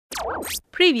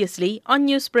Previously on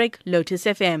Newsbreak, Lotus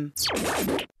FM.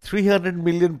 300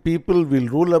 million people will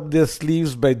roll up their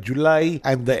sleeves by July,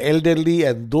 and the elderly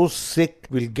and those sick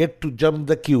will get to jump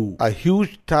the queue. A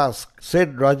huge task,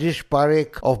 said Rajesh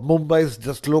Parekh of Mumbai's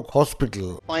Jaslok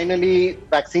Hospital. Finally,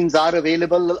 vaccines are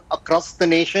available across the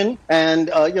nation, and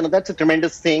that's a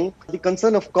tremendous thing. The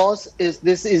concern, of course, is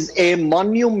this is a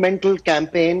monumental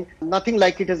campaign. Nothing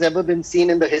like it has ever been seen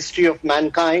in the history of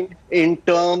mankind in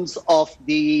terms of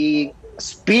the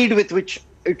speed with which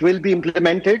it will be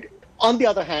implemented. On the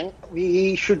other hand,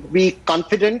 we should be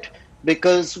confident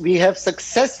because we have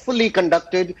successfully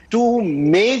conducted 2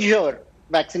 major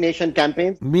vaccination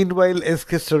campaigns. Meanwhile,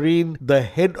 S.K. Sareen, the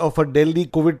head of a Delhi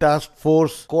COVID task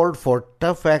force, called for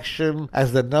tough action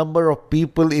as the number of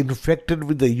people infected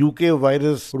with the UK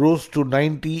virus rose to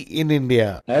 90 in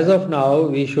India. As of now,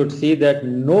 we should see that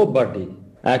nobody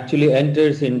actually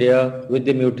enters India with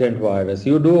the mutant virus.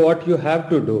 You do what you have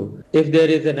to do. If there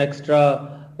is an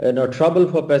extra trouble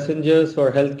for passengers,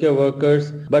 for healthcare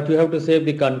workers, but you have to save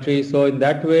the country. So in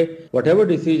that way, whatever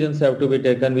decisions have to be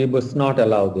taken, we must not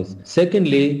allow this.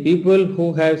 Secondly, people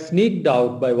who have sneaked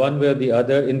out by one way or the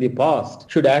other in the past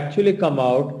should actually come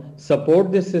out,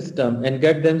 support the system and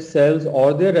get themselves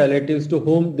or their relatives to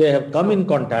whom they have come in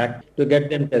contact to get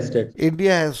them tested.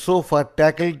 India has so far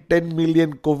tackled 10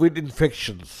 million COVID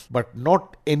infections, but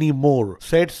not any more,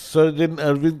 said Surgeon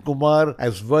Arvind Kumar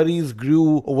as worries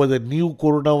grew over the new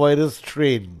coronavirus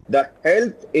strain. The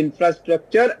health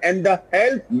infrastructure and the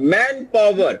health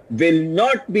manpower will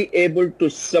not be able to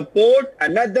support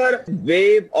another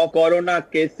wave of corona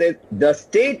cases. The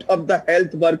state of the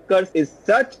health workers is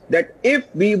such that if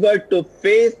we were to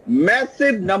face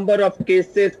massive number of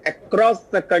cases across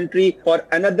the country for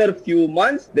another few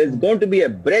months, there's going to be a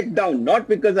breakdown, not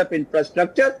because of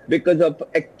infrastructure, because of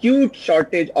acute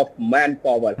shortage of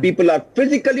manpower. People are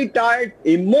physically tired,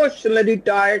 emotionally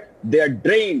tired, they are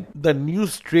drained. The new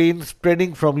strain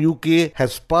spreading from UK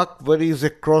has sparked worries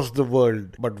across the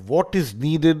world. But what is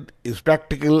needed is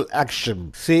practical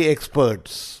action, say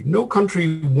experts. No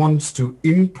country wants to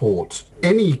import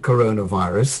any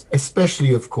coronavirus,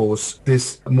 especially, of course,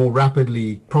 this more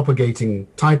rapidly propagating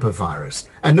type of virus.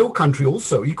 And no country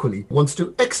also equally wants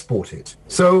to export it.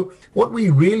 So what we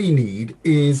really need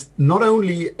is not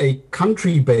only a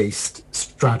country-based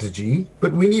strategy,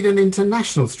 but we need an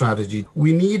international strategy.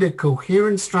 We need a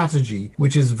coherent strategy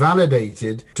which is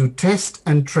validated to test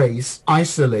and trace,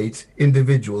 isolate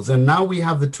individuals. And now we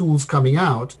have the tools coming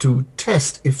out to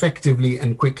test effectively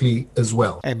and quickly as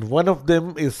well. And one of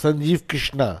them is Sanjeev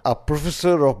Krishna, a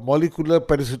professor of molecular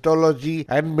parasitology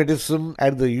and medicine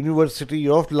at the University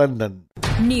of London.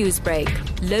 Newsbreak,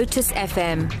 Lotus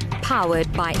FM,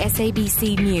 powered by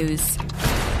SABC News.